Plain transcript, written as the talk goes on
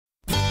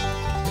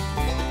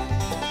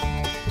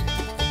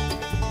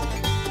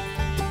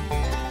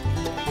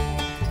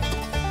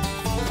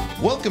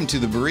Welcome to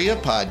the Berea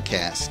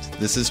Podcast.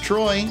 This is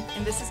Troy.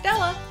 And this is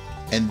Della.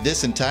 And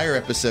this entire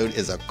episode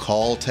is a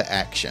call to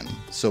action.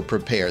 So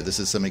prepare. This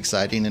is some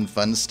exciting and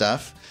fun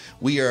stuff.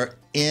 We are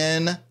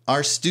in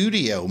our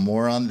studio.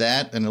 More on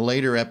that in a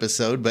later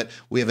episode, but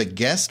we have a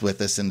guest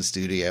with us in the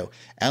studio.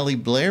 Allie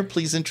Blair,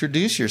 please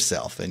introduce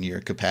yourself and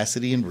your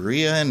capacity in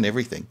Berea and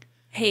everything.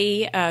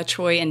 Hey,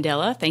 Troy and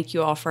Della. Thank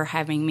you all for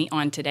having me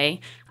on today.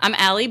 I'm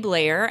Allie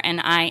Blair,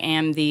 and I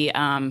am the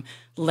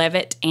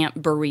Levitt Amp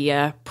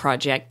Berea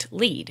project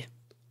lead.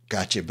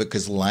 Gotcha,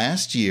 because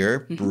last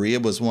year,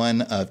 Berea was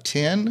one of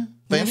 10?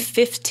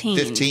 15.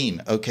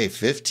 15. Okay,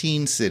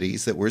 15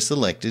 cities that were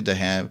selected to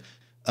have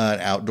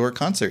an outdoor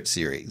concert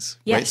series.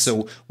 Yes. Right?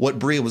 So what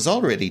Berea was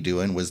already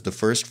doing was the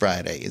first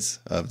Fridays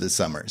of the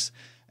summers,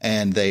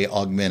 and they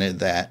augmented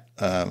that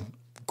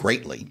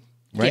greatly.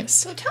 Right? Yes.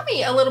 So tell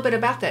me a little bit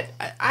about that.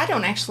 I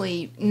don't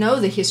actually know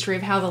the history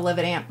of how the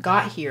Levitt Amp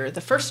got here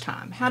the first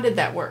time. How did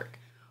that work?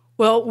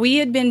 Well, we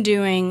had been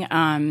doing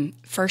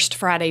First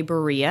Friday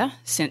Berea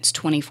since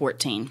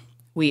 2014.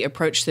 We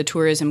approached the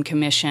Tourism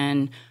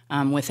Commission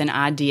with an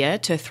idea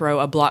to throw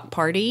a block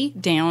party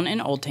down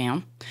in Old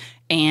Town,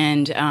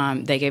 and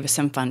they gave us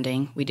some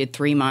funding. We did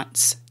 3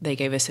 months. They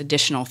gave us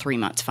additional 3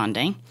 months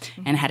funding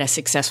and had a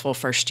successful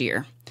first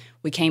year.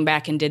 We came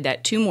back and did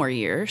that 2 more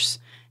years.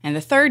 And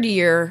the third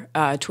year,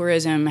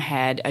 tourism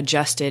had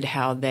adjusted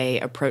how they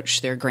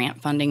approached their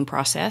grant funding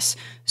process,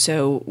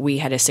 so we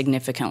had a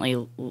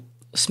significantly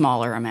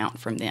smaller amount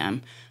from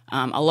them.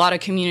 A lot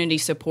of community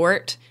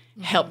support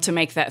helped to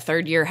make that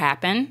third year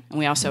happen, and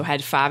we also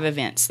had 5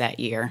 events that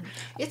year.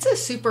 It's a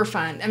super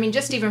fun. I mean,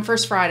 just even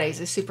First Fridays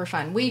is super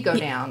fun. We go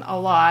down a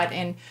lot,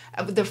 and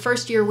the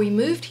first year we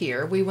moved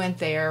here, we went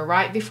there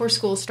right before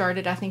school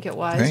started, I think it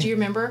was. Right. Do you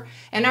remember?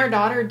 And our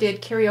daughter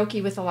did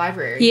karaoke with the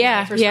library.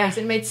 Yeah, First yeah. Fridays,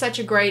 and made such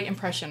a great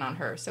impression on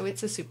her. So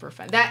it's a super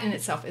fun. That in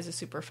itself is a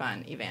super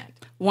fun event.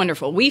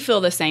 Wonderful. We feel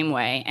the same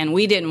way, and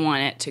we didn't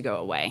want it to go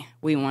away.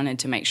 We wanted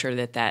to make sure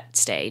that that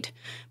stayed.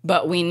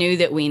 But we knew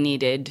that we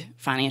needed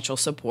financial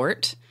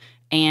support.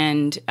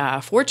 And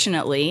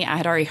fortunately, I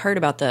had already heard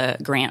about the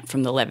grant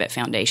from the Levitt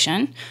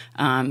Foundation,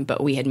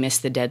 but we had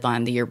missed the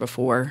deadline the year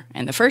before.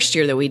 And the first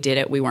year that we did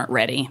it, we weren't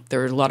ready. There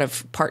were a lot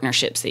of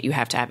partnerships that you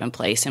have to have in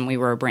place, and we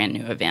were a brand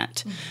new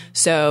event.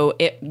 So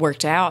it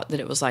worked out that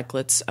it was like,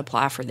 let's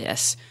apply for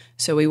this.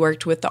 So we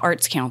worked with the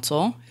Arts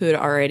Council, who had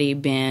already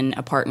been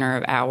a partner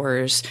of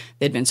ours.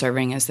 They'd been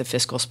serving as the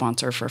fiscal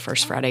sponsor for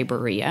First Friday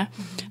Berea.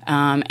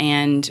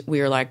 And we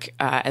were like,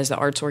 as the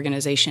arts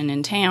organization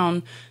in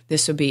town,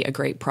 this would be a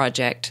great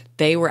project.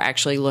 They were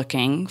actually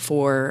looking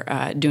for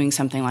doing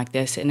something like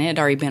this, and it had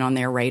already been on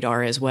their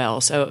radar as well.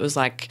 So it was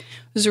like,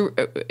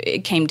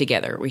 it came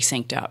together. We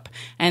synced up.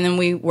 And then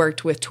we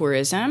worked with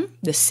tourism,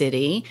 the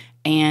city,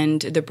 and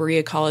the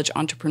Berea College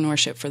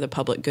Entrepreneurship for the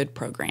Public Good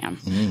program.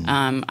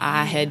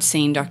 I had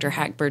seen Dr.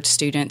 Hackbird's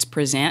students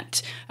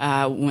present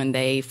when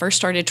they first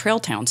started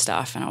Trailtown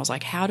stuff, and I was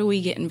like, how do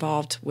we get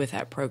involved with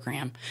that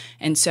program?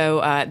 And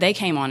so they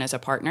came on as a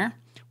partner.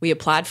 We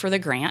applied for the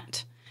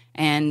grant,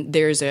 and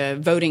there's a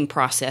voting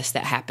process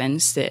that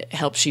happens that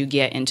helps you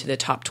get into the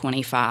top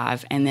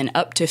 25, and then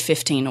up to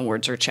 15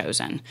 awards are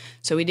chosen.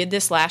 So we did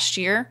this last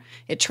year.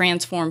 It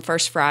transformed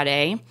First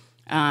Friday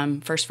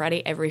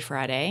every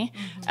Friday.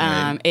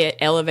 It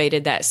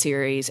elevated that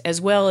series,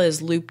 as well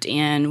as looped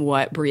in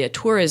what Berea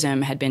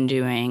Tourism had been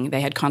doing.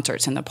 They had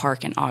concerts in the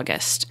park in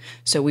August.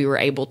 So we were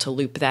able to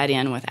loop that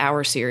in with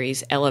our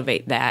series,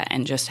 elevate that,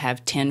 and just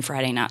have 10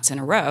 Friday nights in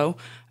a row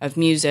of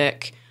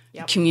music,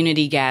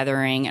 community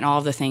gathering, and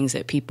all the things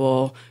that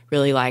people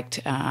really liked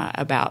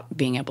about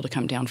being able to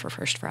come down for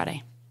First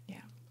Friday.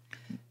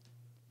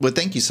 Well,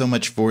 thank you so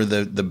much for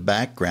the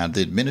background,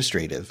 the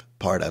administrative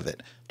part of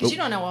it. Because you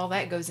don't know all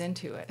that goes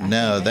into it.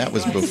 No, that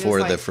was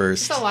before the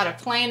first. It's a lot of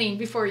planning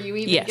before you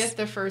even Yes. get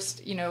the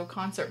first,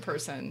 concert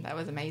person. That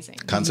was amazing.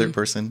 Concert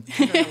person?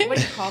 I don't know. What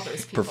do you call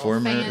those people?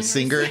 Performer? Fans?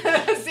 Singer?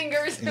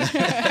 Singers.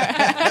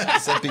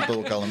 Some people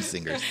will call them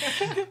singers.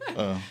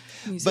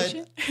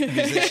 Musician? But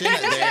musician,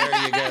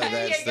 there you go.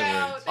 That's the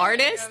word.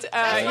 Artist?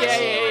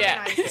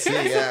 Yeah. See,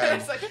 yeah.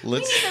 It's like, we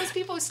Let's- need those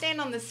people who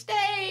stand on the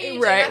stage.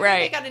 Right, and right.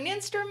 They got an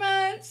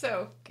instrument.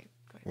 So, okay,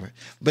 go ahead.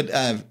 But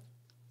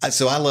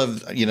so I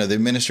love, the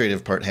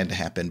administrative part had to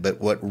happen.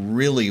 But what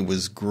really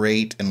was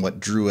great and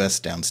what drew us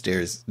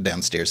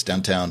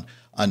downtown,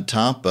 on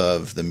top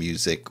of the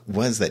music,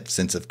 was that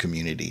sense of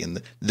community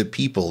and the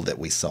people that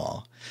we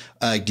saw.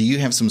 Do you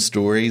have some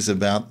stories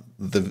about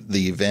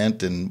the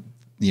event and,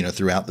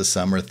 throughout the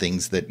summer,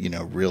 things that,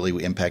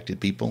 really impacted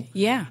people?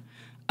 Yeah.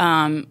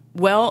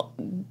 Well,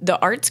 the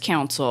Arts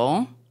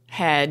Council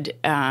had,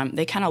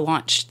 they kind of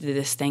launched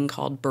this thing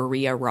called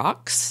Berea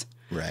Rocks.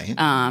 Right.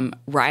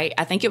 Right.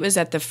 I think it was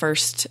at the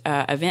first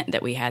event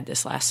that we had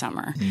this last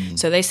summer.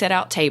 So they set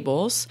out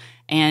tables,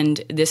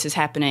 and this is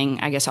happening,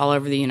 I guess, all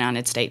over the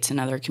United States and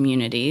other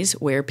communities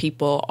where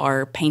people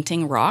are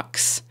painting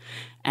rocks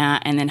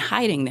and then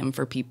hiding them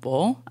for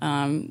people.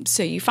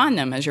 So you find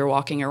them as you're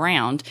walking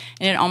around,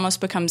 and it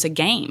almost becomes a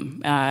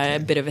game, a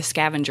bit of a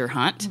scavenger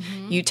hunt.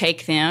 You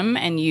take them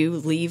and you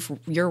leave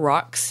your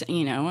rocks,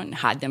 and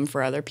hide them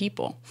for other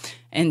people.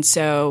 And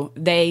so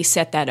they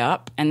set that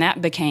up, and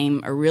that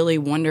became a really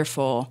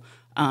wonderful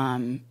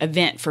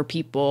event for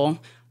people.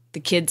 The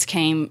kids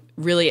came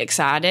really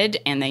excited,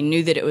 and they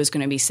knew that it was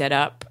going to be set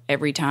up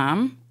every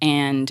time,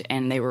 and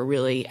they were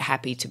really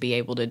happy to be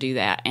able to do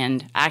that.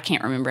 And I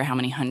can't remember how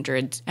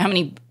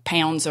many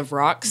pounds of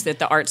rocks that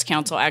the Arts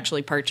Council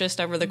actually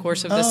purchased over the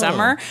course of the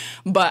summer,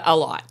 but a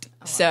lot.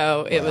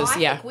 So it was, I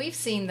think we've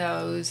seen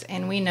those,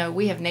 and we know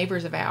we have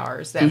neighbors of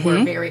ours that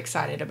were very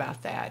excited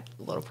about that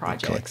little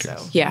project. So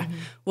yeah,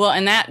 well,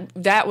 and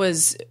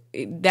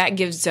that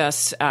gives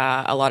us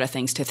a lot of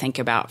things to think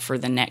about for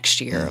the next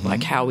year,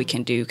 like how we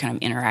can do kind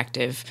of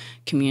interactive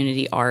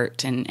community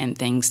art and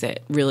things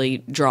that really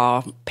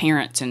draw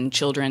parents and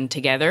children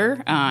together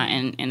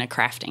in a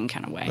crafting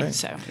kind of way. Right.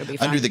 So it'll be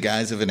fun. Under the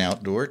guise of an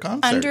outdoor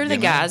concert. Under the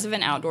guise of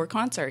an outdoor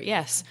concert,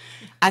 yes.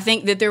 I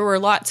think that there were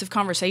lots of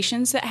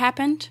conversations that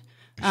happened.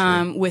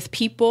 With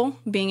people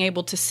being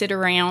able to sit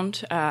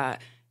around.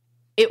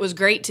 It was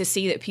great to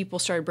see that people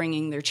started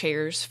bringing their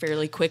chairs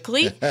fairly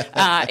quickly.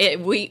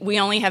 We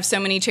only have so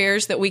many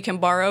chairs that we can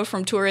borrow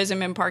from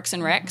Tourism and Parks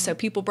and Rec, so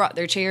people brought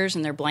their chairs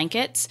and their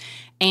blankets.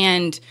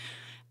 And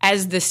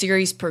as the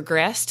series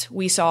progressed,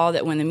 we saw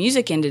that when the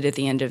music ended at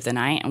the end of the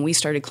night and we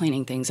started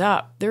cleaning things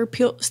up, there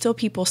were still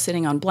people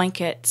sitting on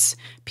blankets,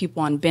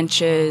 people on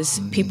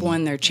benches, people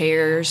in their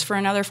chairs for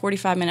another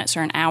 45 minutes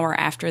or an hour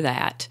after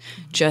that,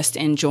 just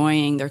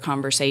enjoying their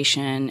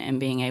conversation and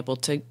being able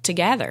to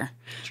gather.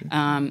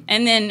 And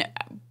then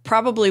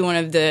probably one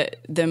of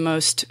the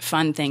most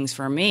fun things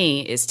for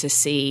me is to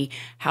see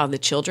how the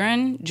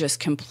children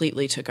just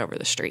completely took over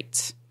the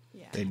streets.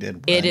 They did.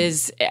 Right. It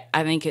is.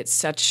 I think it's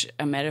such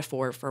a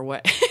metaphor for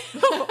what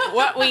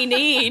what we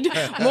need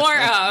more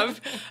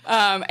of,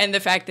 and the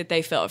fact that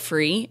they felt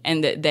free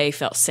and that they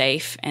felt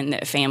safe and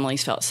that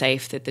families felt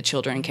safe, that the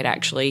children could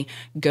actually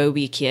go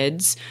be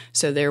kids.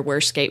 So there were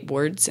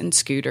skateboards and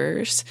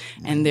scooters,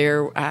 and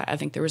I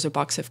think there was a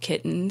box of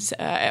kittens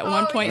at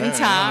one point in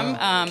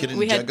time.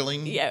 Kitten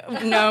juggling?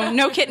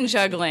 No kitten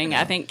juggling.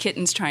 I think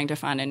kittens trying to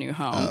find a new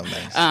home. Oh,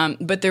 nice.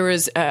 But there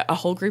was a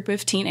whole group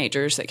of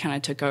teenagers that kind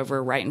of took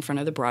over right in front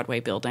of the Broadway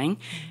building,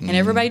 and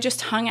everybody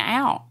just hung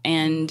out,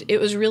 and it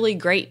was really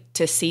great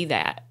to see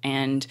that.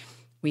 And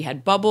we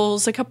had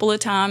bubbles a couple of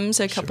times,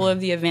 a couple of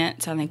the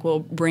events. I think we'll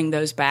bring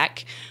those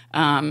back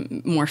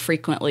more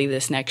frequently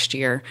this next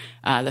year.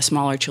 The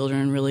smaller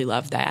children really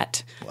loved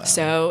that. Wow.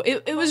 So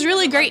it was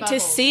really great to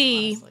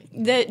see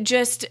that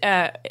just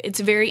it's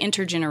very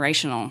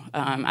intergenerational.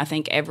 I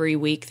think every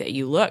week that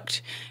you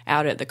looked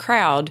out at the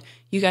crowd,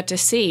 you got to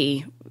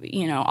see,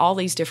 all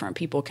these different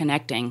people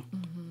connecting.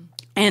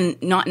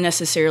 And not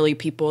necessarily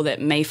people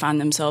that may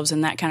find themselves in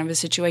that kind of a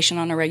situation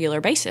on a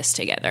regular basis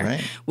together,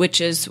 right.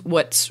 Which is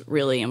what's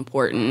really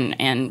important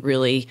and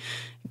really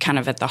kind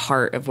of at the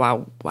heart of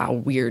why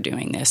we're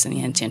doing this and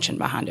the intention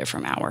behind it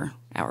from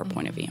our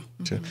point of view.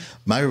 Sure.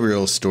 My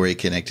real story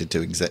connected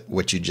to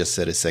what you just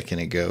said a second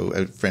ago,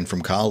 a friend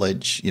from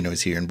college,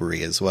 is here in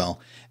Berea as well.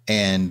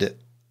 And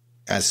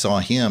I saw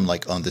him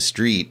on the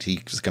street.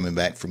 He was coming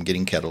back from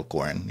getting kettle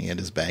corn. He had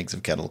his bags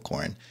of kettle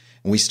corn.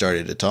 We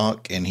started to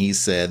talk, and he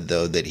said,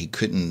 though, that he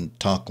couldn't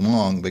talk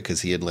long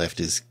because he had left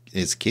his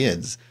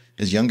kids,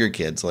 his younger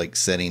kids,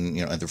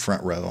 sitting, at the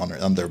front row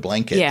on their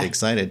blanket,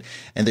 excited.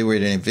 And they were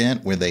at an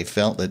event where they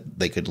felt that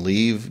they could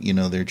leave,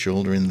 their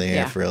children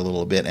there for a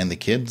little bit. And the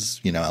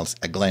kids,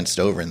 I glanced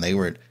over, and they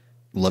were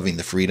loving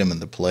the freedom and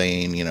the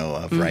playing,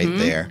 of right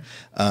there.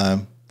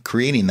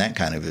 Creating that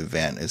kind of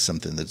event is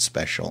something that's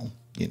special,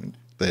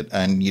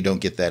 and you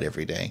don't get that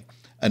every day.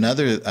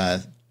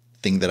 Another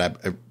thing that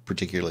I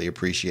particularly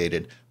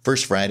appreciated.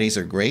 First Fridays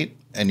are great,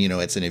 and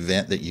it's an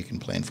event that you can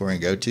plan for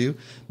and go to.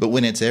 But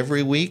when it's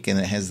every week and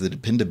it has the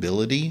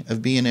dependability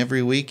of being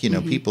every week,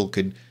 people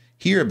could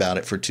hear about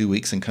it for 2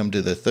 weeks and come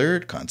to the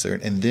third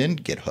concert and then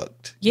get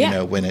hooked.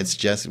 Yeah. When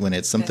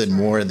it's something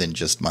more than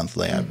just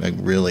monthly. I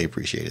really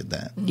appreciated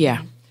that.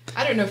 Yeah.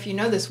 I don't know if you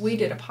know this. We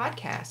did a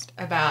podcast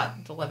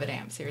about the Love It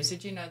Amp series.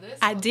 Did you know this?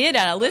 I did.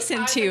 I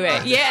listened to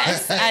it.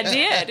 Yes, I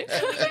did.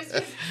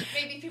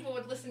 Maybe people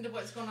would listen to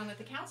what's going on at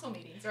the council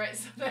meetings, right?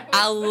 So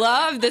I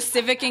love the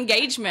civic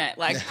engagement.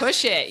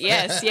 Push it.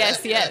 Yes.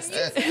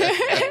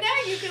 And now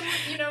you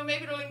can,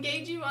 maybe it'll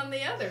engage you on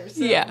the others.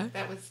 So yeah.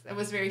 That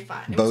was very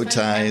fun. Bow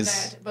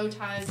ties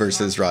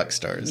versus rock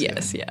stars.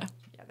 Yes, yeah.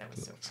 That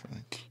was so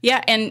fun.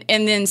 Yeah, and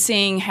then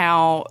seeing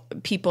how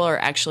people are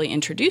actually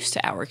introduced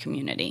to our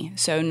community.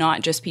 So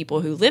not just people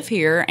who live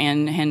here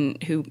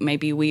and who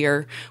maybe we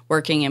are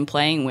working and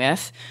playing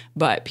with,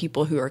 but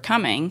people who are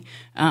coming.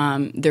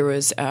 There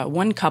was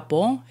one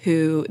couple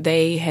who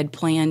they had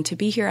planned to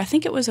be here, I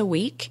think it was a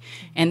week,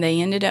 and they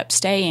ended up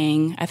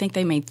staying. I think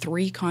they made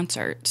 3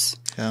 concerts.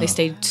 cow. They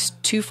stayed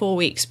 2 full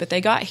weeks, but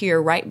they got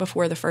here right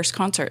before the first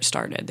concert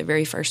started, the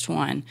very first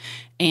one.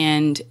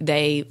 And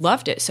they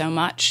loved it so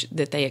much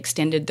that they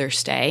extended their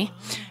stay,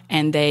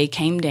 and they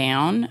came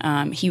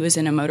down. He was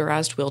in a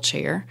motorized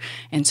wheelchair,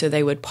 and so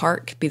they would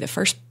be the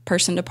first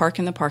person to park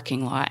in the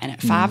parking lot. And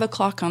at 5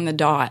 o'clock on the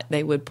dot,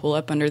 they would pull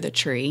up under the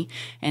tree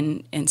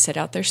and set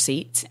out their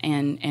seats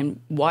and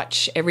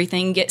watch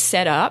everything get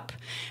set up,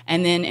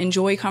 and then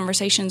enjoy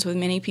conversations with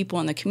many people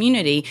in the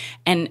community.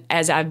 And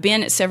as I've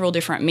been at several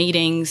different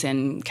meetings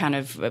and kind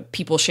of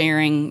people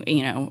sharing,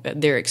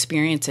 their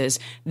experiences,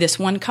 this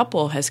one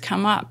couple has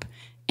come up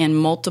in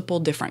multiple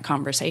different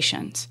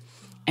conversations.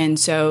 And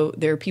so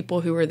there are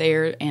people who were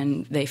there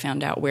and they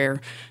found out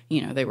where,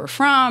 they were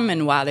from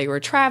and why they were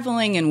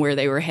traveling and where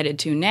they were headed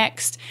to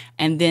next.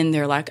 And then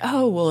they're like,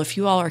 oh, well, if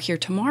you all are here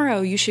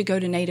tomorrow, you should go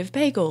to Native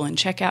Bagel and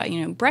check out,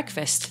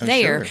 breakfast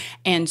there. Sure.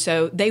 And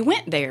so they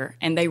went there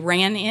and they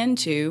ran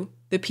into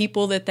the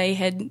people that they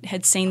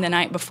had seen the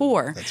night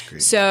before. That's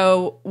great.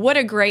 So what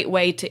a great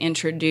way to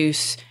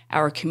introduce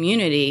our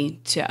community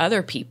to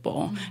other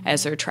people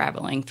as they're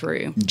traveling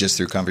through. Just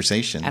through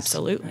conversations.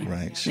 Absolutely.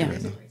 Right, sure. Yeah.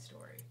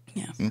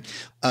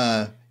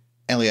 Yeah.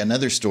 Ellie,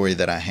 another story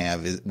that I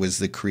have was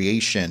the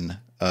creation,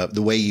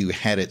 the way you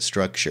had it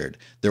structured.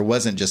 There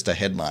wasn't just a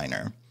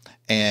headliner.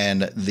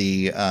 And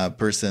the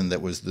person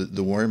that was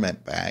the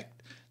warm-up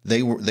act,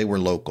 they were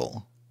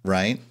local,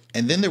 right?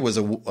 And then there was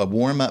a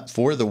warm-up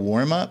for the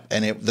warm-up,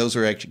 and those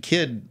were actually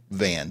kid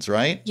vans,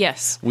 right?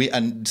 Yes.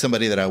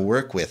 Somebody that I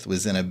work with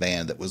was in a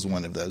band that was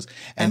one of those,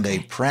 and they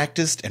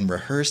practiced and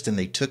rehearsed, and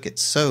they took it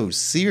so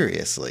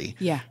seriously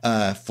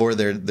for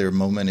their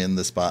moment in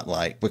the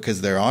spotlight,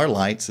 because there are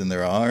lights and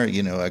there are,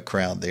 a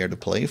crowd there to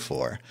play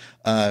for.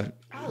 I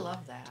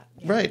love that.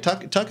 Right.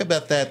 Talk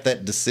about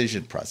that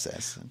decision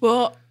process.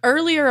 Well,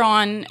 earlier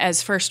on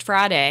as First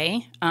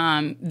Friday,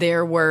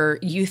 there were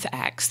youth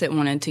acts that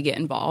wanted to get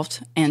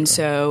involved. And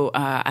so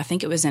I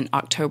think it was in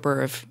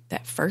October of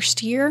that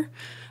first year,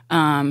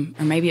 or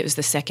maybe it was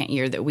the second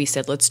year, that we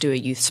said, let's do a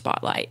youth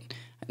spotlight.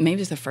 Maybe it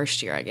was the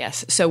first year, I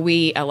guess. So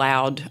we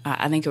allowed,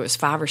 I think it was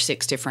 5 or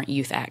 6 different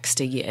youth acts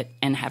to get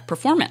and have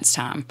performance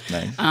time.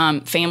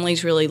 Nice.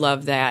 Families really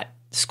loved that.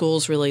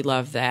 Schools really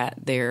loved that.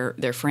 Their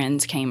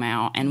friends came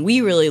out, and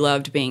we really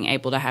loved being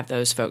able to have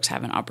those folks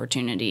have an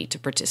opportunity to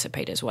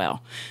participate as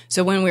well.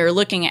 So when we were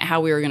looking at how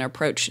we were going to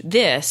approach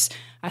this,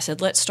 I said,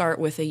 let's start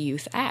with a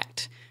youth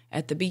act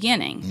at the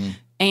beginning.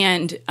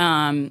 And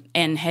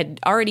had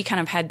already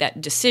kind of had that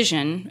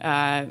decision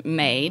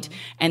made.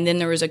 And then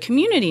there was a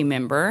community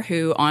member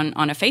who, on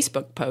a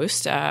Facebook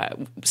post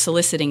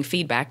soliciting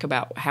feedback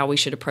about how we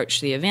should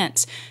approach the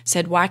events,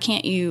 said, why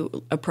can't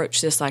you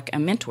approach this like a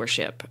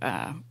mentorship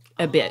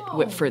a bit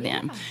for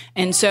them?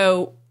 And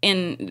so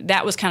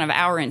that was kind of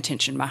our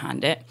intention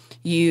behind it.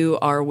 You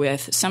are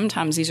with,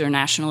 sometimes these are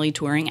nationally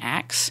touring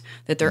acts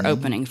that they're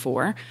opening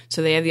for.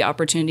 So they have the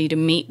opportunity to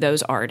meet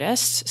those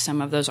artists.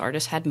 Some of those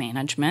artists had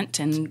management,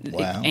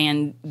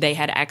 and they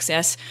had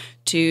access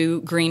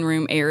to green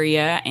room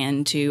area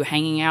and to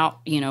hanging out,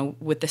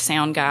 with the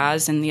sound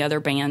guys and the other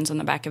bands on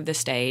the back of the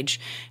stage.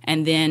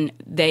 And then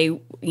they,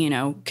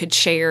 could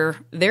share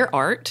their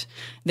art,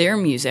 their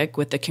music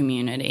with the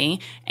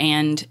community,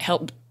 and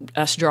help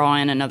us draw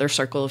in another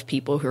circle of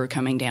people who are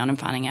coming down and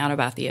finding out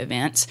about the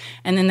events.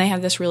 And then they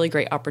have this really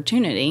great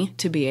opportunity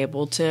to be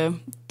able to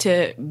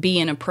be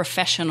in a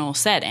professional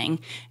setting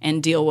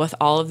and deal with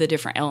all of the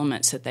different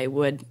elements that they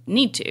would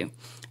need to.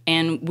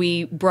 And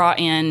we brought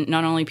in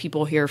not only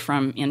people here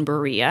in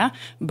Berea,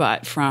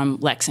 but from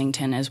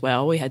Lexington as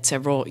well. We had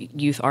several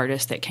youth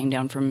artists that came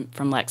down from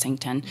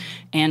Lexington.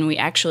 And we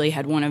actually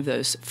had one of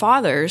those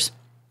fathers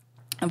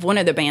of one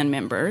of the band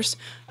members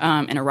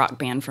in a rock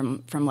band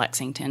from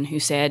Lexington who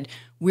said,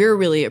 we're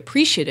really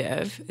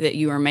appreciative that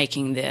you are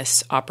making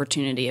this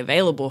opportunity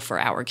available for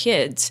our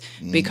kids,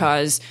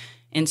 because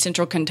in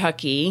Central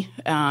Kentucky,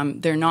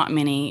 there are not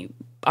many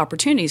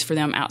opportunities for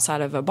them outside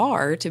of a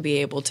bar to be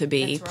able to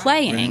be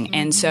playing. Right.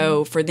 And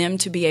so for them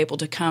to be able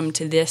to come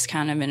to this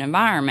kind of an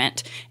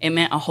environment, it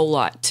meant a whole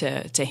lot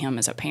to him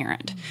as a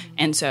parent.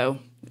 And so,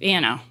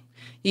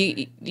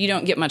 you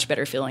don't get much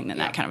better feeling than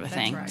that kind of a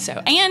thing. Right. So,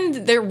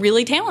 and they're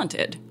really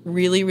talented,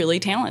 really, really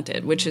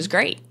talented, which is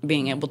great,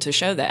 being able to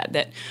show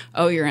that,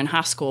 you're in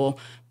high school,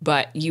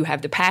 but you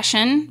have the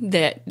passion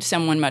that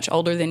someone much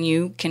older than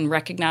you can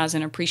recognize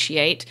and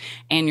appreciate,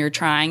 and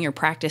you're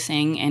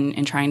practicing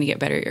and trying to get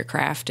better at your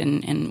craft,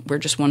 and we're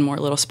just one more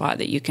little spot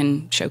that you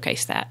can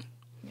showcase that.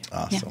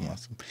 Awesome.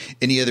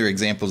 Any other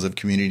examples of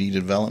community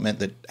development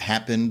that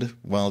happened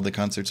while the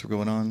concerts were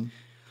going on?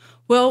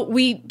 Well,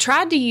 we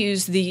tried to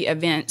use the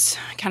events,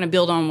 kind of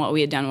build on what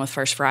we had done with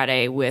First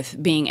Friday,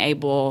 with being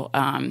able,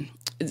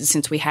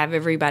 since we have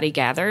everybody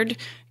gathered,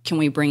 can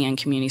we bring in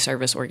community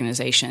service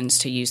organizations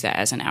to use that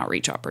as an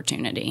outreach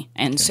opportunity?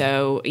 And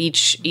so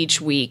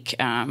each week,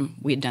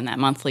 we had done that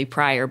monthly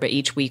prior, but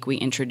each week we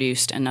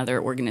introduced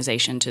another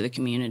organization to the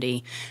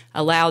community,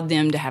 allowed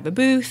them to have a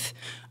booth,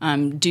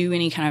 do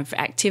any kind of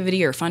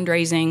activity or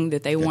fundraising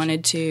that they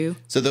wanted to.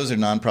 So those are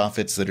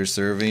nonprofits that are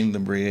serving the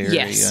Berea area?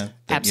 Yes,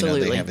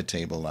 absolutely. They have a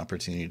table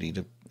opportunity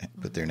to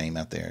put their name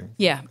out there.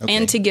 Yeah, Okay.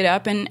 and to get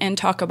up and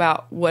talk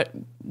about what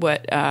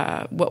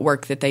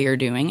work that they are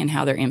doing and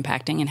how they're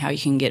impacting and how you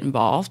can get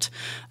involved.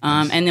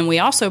 And then we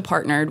also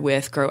partnered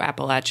with Grow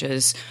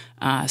Appalachia's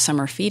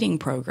summer feeding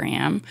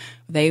program.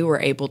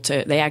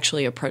 They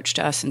actually approached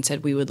us and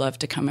said we would love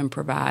to come and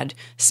provide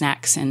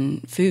snacks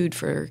and food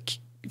for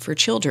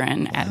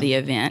children at the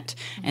event.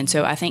 And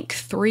so I think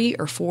 3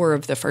 or 4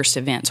 of the first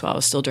events, while I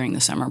was still during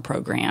the summer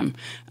program,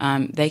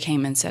 they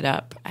came and set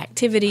up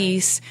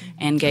activities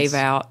and gave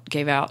out.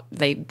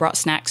 They brought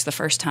snacks the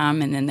first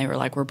time, and then they were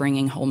like, we're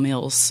bringing whole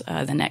meals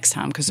the next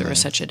time because there was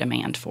such a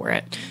demand for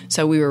it.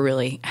 So we were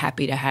really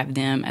happy to have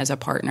them as a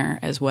partner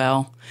as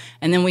well.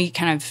 And then we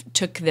kind of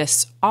took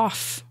this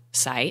off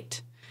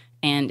site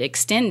and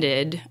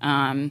extended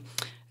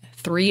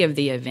 3 of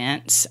the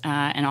events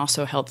and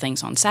also held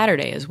things on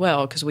Saturday as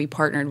well, because we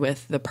partnered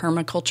with the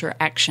Permaculture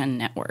Action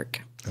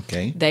Network.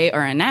 Okay. They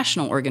are a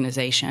national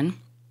organization,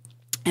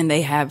 and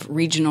they have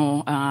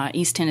regional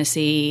East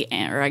Tennessee,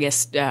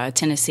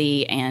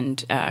 Tennessee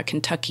and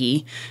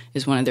Kentucky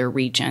is one of their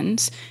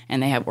regions,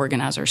 and they have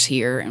organizers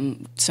here.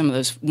 And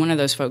one of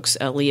those folks,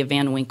 Leah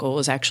Van Winkle,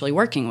 was actually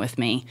working with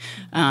me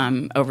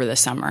over the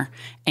summer,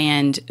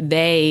 and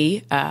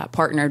they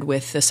partnered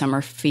with the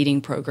summer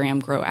feeding program,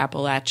 Grow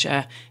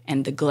Appalachia,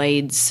 and the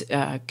Glades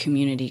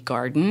Community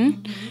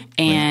Garden,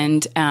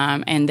 and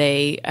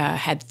they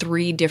had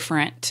 3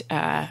 different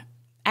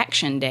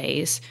action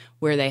days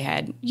where they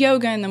had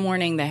yoga in the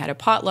morning, they had a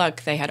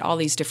potluck, they had all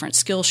these different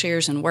skill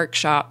shares and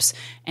workshops,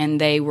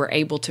 and they were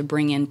able to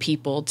bring in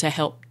people to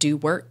help do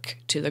work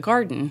to the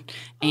garden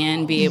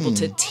and be able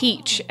to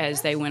teach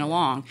as they went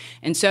along.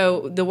 And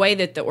so the way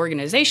that the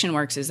organization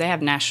works is they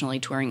have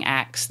nationally touring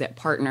acts that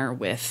partner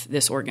with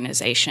this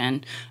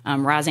organization.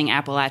 Rising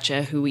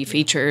Appalachia, who we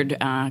featured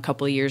a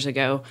couple of years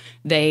ago,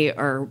 they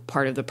are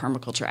part of the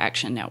Permaculture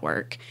Action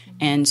Network.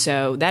 And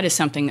so that is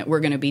something that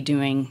we're going to be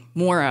doing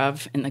more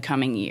of in the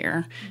coming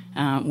year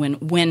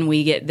when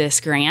we get this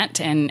grant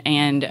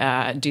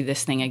and do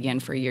this thing again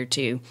for year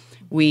 2.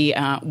 We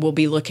will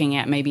be looking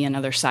at maybe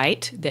another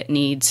site that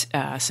needs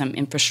some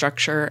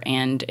infrastructure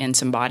and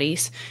some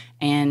bodies,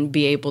 and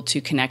be able to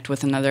connect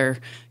with another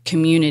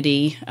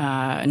community,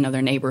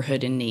 another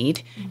neighborhood in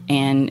need,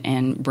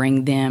 and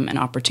bring them an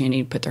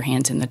opportunity to put their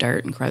hands in the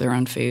dirt and grow their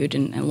own food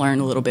and learn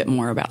a little bit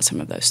more about some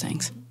of those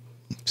things.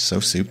 So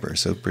super.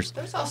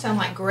 Those all sound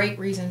like great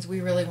reasons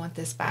we really want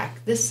this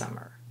back this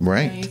summer.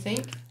 Right. Don't you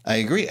think? I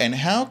agree. And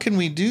how can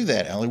we do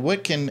that, Allie?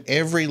 What can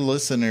every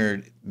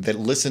listener that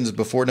listens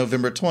before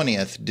November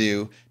 20th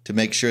do to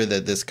make sure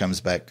that this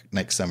comes back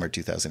next summer,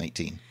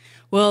 2018?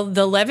 Well,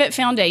 the Levitt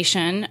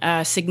Foundation,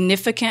 a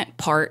significant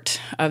part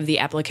of the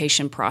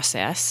application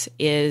process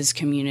is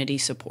community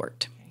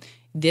support.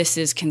 This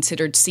is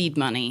considered seed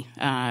money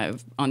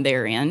on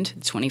their end,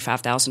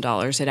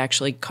 $25,000. It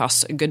actually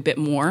costs a good bit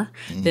more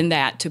than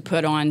that to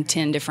put on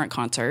 10 different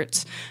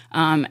concerts.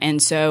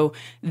 And so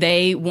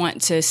they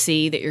want to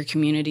see that your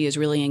community is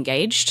really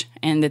engaged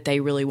and that they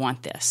really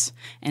want this.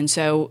 And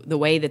so the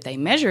way that they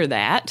measure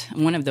that,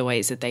 one of the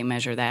ways that they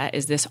measure that,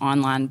 is this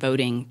online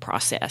voting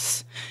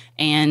process.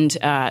 And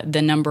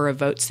the number of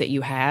votes that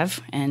you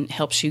have, and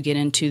helps you get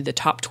into the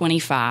top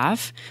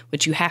 25,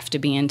 which you have to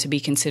be in to be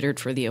considered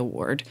for the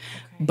award.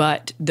 Okay.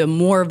 But the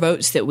more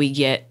votes that we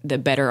get, the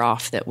better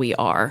off that we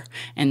are,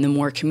 and the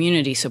more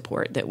community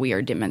support that we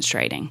are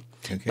demonstrating.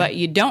 Okay. But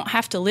you don't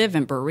have to live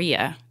in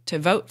Berea to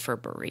vote for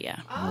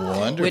Berea,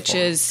 Wonderful. Which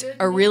is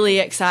a really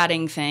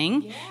exciting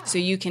thing. Yeah. So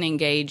you can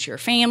engage your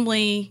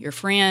family, your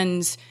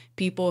friends,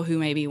 people who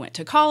maybe went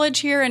to college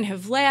here and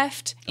have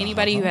left,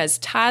 anybody who has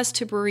ties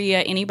to Berea,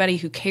 anybody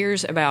who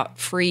cares about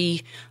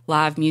free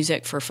live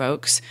music for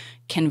folks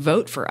can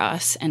vote for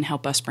us and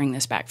help us bring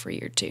this back for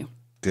year 2.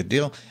 Good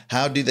deal.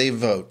 How do they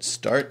vote?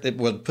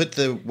 We'll put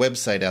the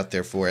website out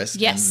there for us.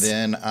 Yes.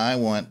 And then I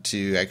want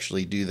to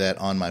actually do that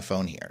on my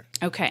phone here.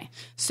 Okay.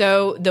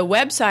 So the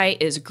website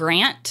is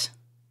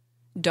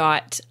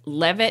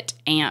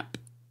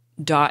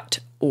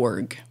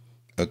grant.levittamp.org.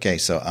 Okay.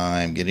 So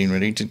I'm getting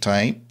ready to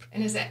type.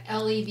 And is that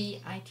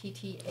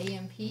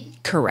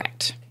LEVITTAMP?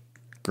 Correct.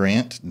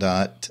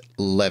 Grant.Levitt,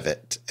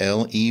 LEVITT,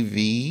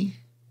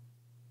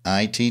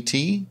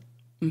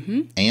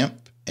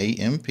 AMP,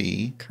 AMP.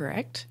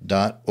 Correct.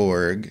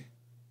 .org.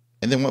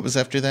 And then what was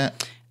after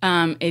that?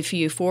 If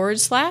you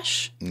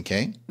 /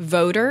 Okay.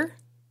 voter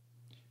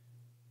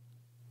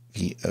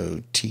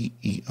VOTER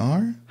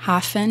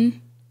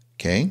 -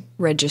 okay.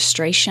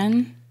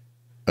 registration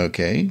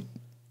okay.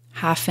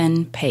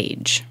 -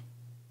 page.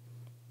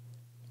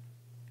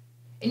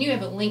 And you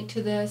have a link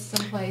to this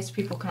someplace?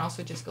 People can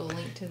also just go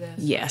link to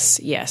this?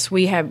 Yes.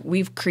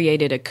 We've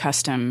created a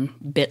custom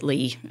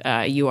bit.ly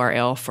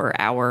URL for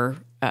our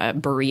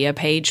Berea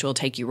page. Will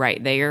take you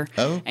right there.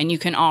 Oh. And you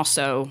can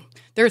also,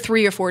 there are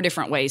 3 or 4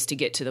 different ways to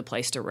get to the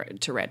place to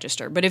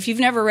register. But if you've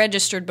never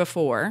registered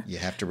before, You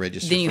have to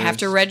register then you have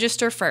to first?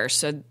 register first.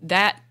 So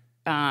that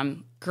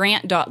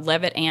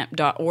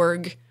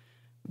grant.levitamp.org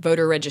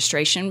voter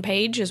registration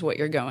page is what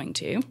you're going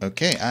to.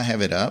 Okay, I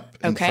have it up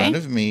in Okay. front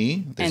of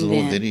me. There's And a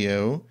little then-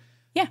 video.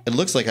 Yeah. It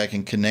looks like I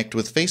can connect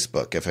with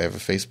Facebook if I have a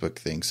Facebook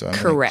thing. So I'm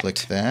going to Correct. click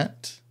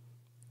that.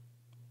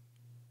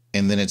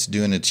 And then it's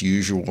doing its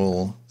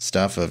usual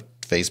stuff of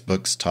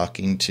Facebook's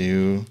talking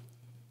to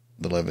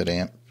the Levitt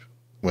Amp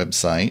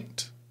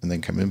website and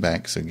then coming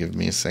back. So give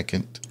me a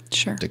second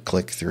Sure. to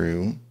click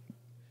through.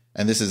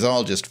 And this is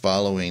all just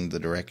following the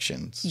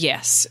directions.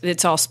 Yes,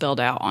 it's all spelled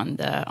out on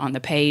the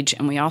page,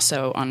 and we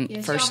also on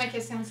Yes, first. y'all make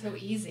it sound so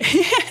easy.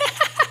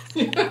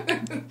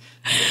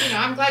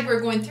 I'm glad we're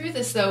going through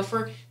this, though,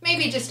 for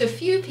maybe just a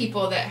few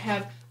people that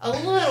have a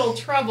little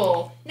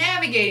trouble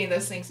navigating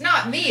those things.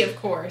 Not me, of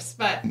course,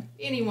 but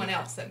anyone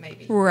else that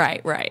maybe.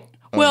 Right.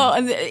 Well,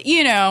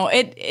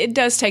 it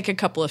does take a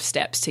couple of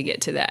steps to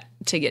get to that,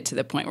 to get to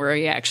the point where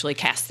you actually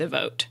cast the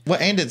vote. Well,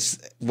 and it's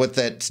what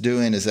that's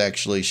doing is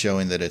actually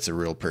showing that it's a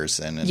real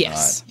person and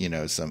Yes. not,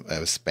 a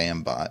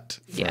spam bot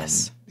from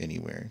Yes.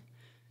 anywhere.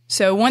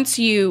 So once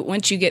you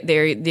get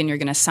there, then you're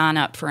going to sign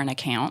up for an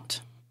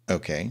account,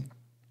 Okay.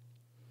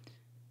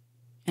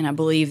 and I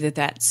believe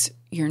that's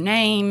your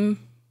name,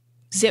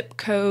 zip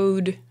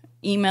code,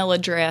 email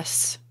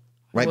address.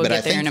 Right, We'll but I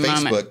get there think in a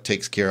Facebook moment.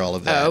 takes care of all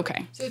of that. Oh,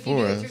 okay. So if you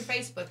do For it us. through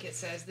Facebook, it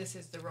says this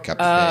is the real Copy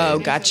person. paste. Oh,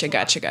 And gotcha, it's a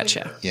lot gotcha.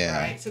 quicker, Yeah.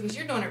 Right. So because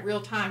you're doing it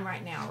real time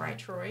right now, right,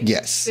 Troy?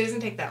 Yes. So it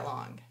doesn't take that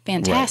long.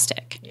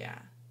 Fantastic. Yeah.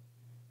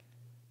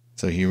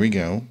 So here we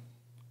go.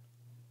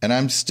 And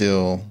I'm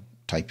still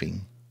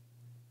typing.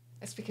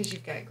 That's because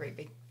you've got great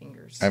big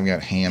fingers. I've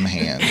got ham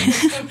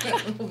hands.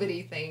 Little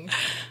bitty thing.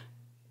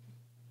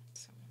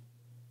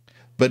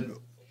 But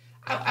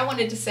I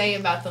wanted to say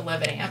about the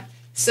Levitt amp.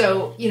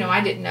 So, I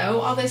didn't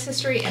know all this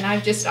history, and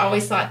I've just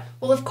always thought,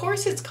 well, of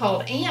course it's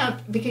called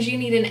amp because you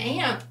need an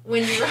amp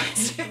when you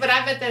write it, but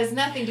I bet that has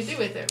nothing to do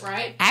with it,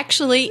 right?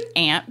 Actually,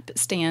 AMP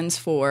stands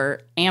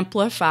for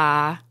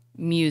Amplify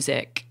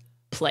Music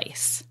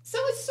Place. So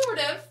it's sort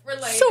of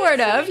related. Sort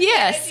of,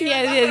 yes. I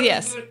Yeah, thought it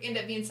yes. would end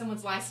up being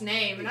someone's last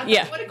name, and I thought,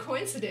 Yeah. what a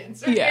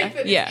coincidence, right? Yeah,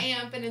 But yeah. it's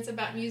amp, and it's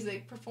about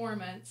music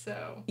performance,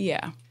 so.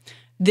 Yeah.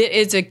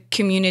 It's a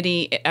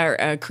community or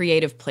a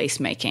creative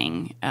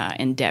placemaking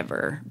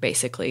endeavor,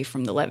 basically,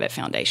 from the Levitt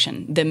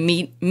Foundation. The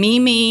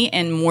Mimi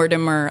and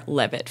Mortimer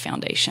Levitt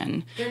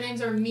Foundation. Their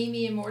names are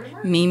Mimi and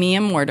Mortimer? Mimi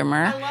and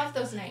Mortimer. I love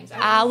those names.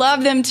 I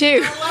love them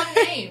too. I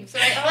love names.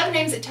 I love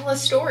names that tell a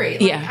story.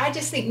 Like, Yeah. I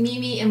just think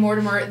Mimi and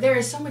Mortimer, there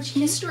is so much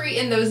history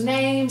in those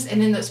names,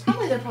 and in those,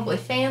 they're probably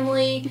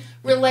family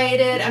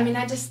related. I mean,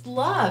 I just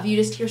love, you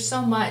just hear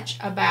so much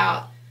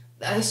about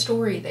a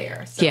story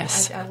there. So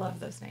Yes. I love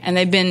those names. And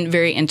they've been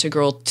very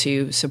integral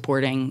to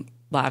supporting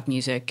live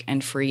music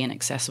and free and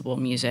accessible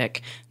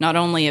music. Not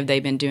only have they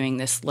been doing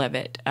this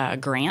Levitt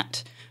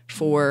grant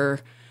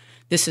for,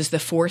 this is the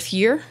 4th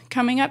year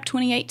coming up,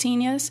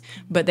 2018 is,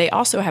 but they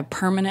also have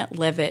permanent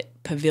Levitt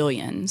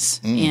pavilions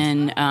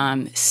in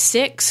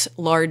 6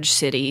 large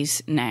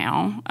cities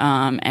now,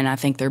 and I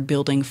think they're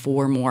building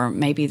 4 more.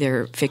 Maybe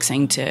they're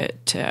fixing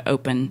to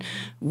open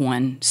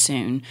one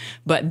soon.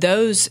 But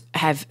those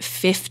have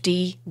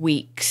 50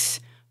 weeks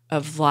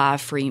of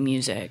live free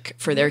music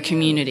for their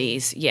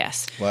communities.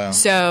 Yes. Wow.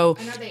 So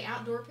And are they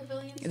outdoor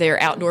pavilions?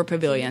 they're outdoor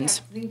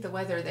pavilions. I think the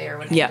weather there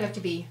would Yeah. have to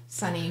be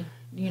sunny,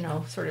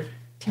 sort of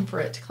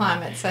temperate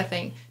climates, I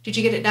think. Did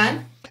you get it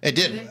done? it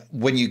did.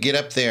 When you get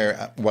up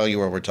there, while you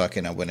were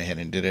talking, I went ahead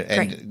and did it.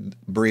 And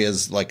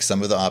Bria's like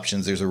some of the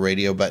options. There's a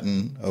radio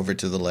button over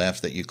to the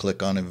left that you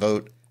click on and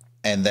vote.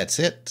 And that's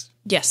it.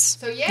 Yes.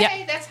 So, yay,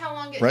 Yep. that's how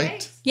long it Right.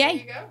 takes. Yay. There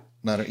you go.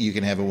 You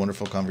can have a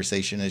wonderful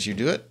conversation as you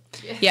do it.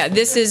 Yeah,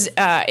 this is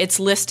it's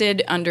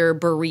listed under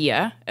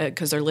Berea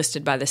because they're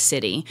listed by the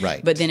city.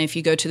 Right. But then if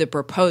you go to the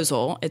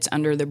proposal, it's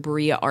under the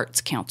Berea Arts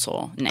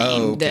Council name.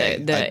 Oh,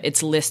 okay.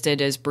 It's listed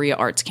as Berea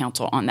Arts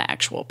Council on the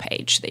actual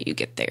page that you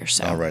get there.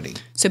 So Alrighty.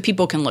 so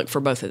people can look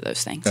for both of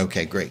those things.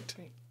 Okay, great.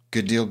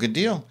 Good deal, good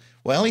deal.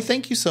 Well, Ellie,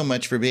 thank you so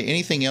much for being.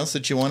 Anything else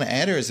that you want to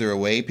add, or is there a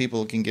way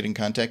people can get in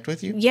contact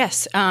with you?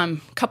 Yes,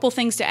 couple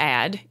things to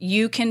add.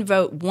 You can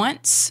vote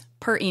once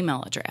per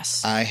email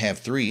address. I have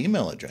 3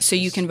 email addresses. So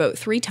you can vote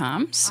 3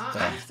 times. I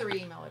have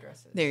 3 email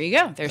addresses. There you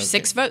go. There's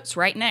 6 votes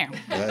right now.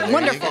 There you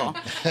Wonderful.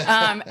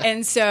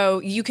 And so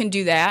you can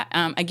do that.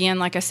 Again,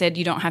 like I said,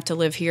 you don't have to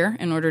live here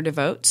in order to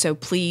vote. So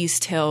please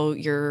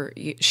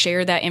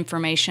share that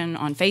information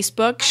on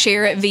Facebook.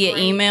 Share it via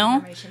Great email.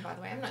 information, by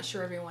the way. I'm not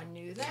sure everyone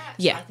knew that.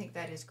 So Yeah. I think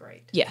that is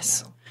great. to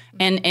Yes. know.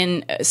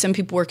 And some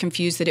people were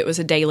confused that it was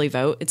a daily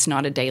vote. It's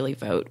not a daily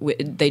vote.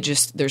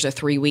 There's a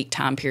 3-week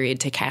time period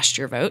to cast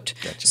your vote.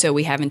 So So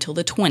we have until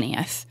the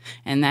 20th,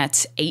 and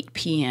that's 8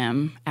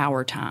 p.m.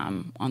 our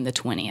time on the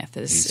 20th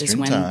is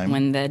Eastern time.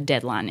 when the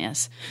deadline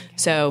is. Okay.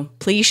 So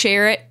please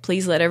share it.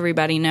 Please let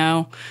everybody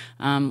know.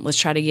 Let's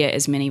try to get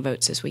as many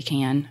votes as we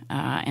can,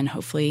 and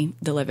hopefully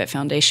the Levitt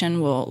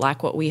Foundation will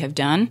like what we have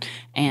done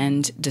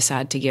and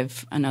decide to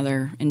give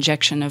another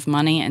injection of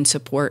money and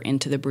support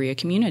into the Berea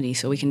community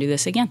so we can do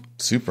this again.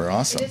 Super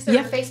awesome. Is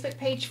there a Facebook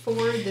page for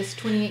this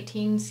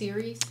 2018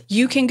 series?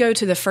 You can go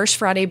to the First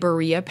Friday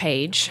Berea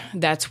page.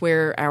 That's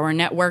where our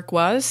network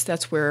was.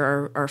 That's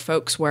where our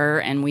folks were,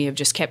 and we have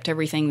just kept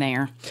everything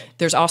there.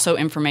 There's also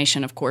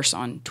information, of course,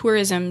 on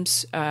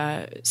tourism's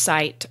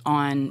site,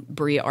 on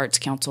Berea Arts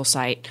Council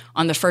site,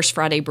 on the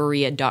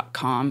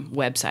firstfridayberea.com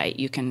website.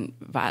 You can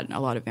provide a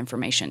lot of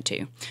information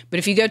too. But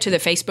if you go to the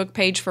Facebook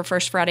page for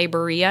First Friday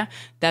Berea,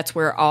 that's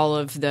where all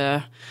of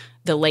the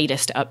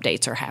latest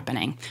updates are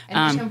happening.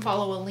 And you can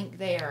follow a link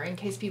there in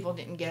case people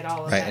didn't get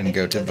all of right, that. and They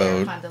go can to there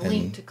and vote find the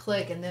link to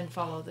click and then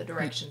follow the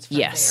directions from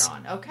Yes. there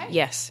on. Okay.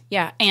 Yes.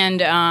 Yeah.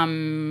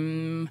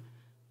 And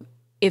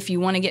if you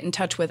want to get in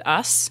touch with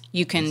us,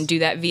 you can do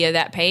that via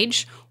that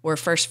page or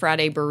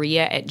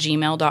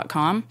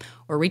firstfridayberea@gmail.com,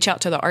 or reach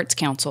out to the Arts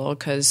Council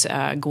because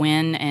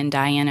Gwen and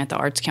Diane at the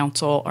Arts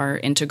Council are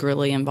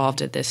integrally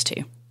involved at this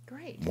too.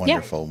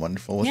 Wonderful,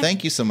 wonderful. Well, Yeah.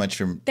 thank you so much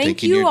for Thank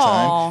taking you your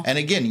time. all. And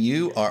again,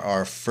 you are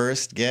our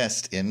first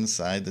guest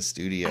inside the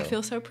studio. I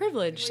feel so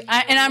privileged.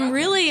 And I'm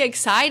really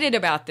excited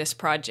about this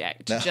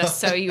project, just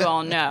so you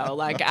all know.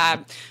 Like, I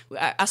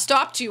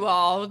stopped you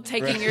all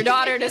taking your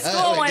daughter to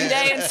school one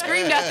day and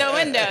screamed out the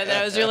window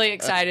that I was really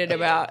excited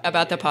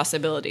about the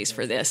possibilities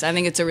for this. I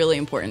think it's a really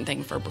important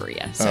thing for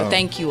Berea. So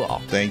thank you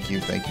all. Thank you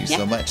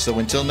so much. So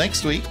until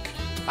next week.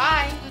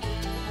 Bye.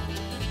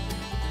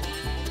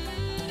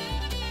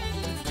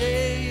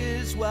 Today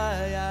is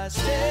why I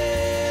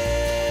stay.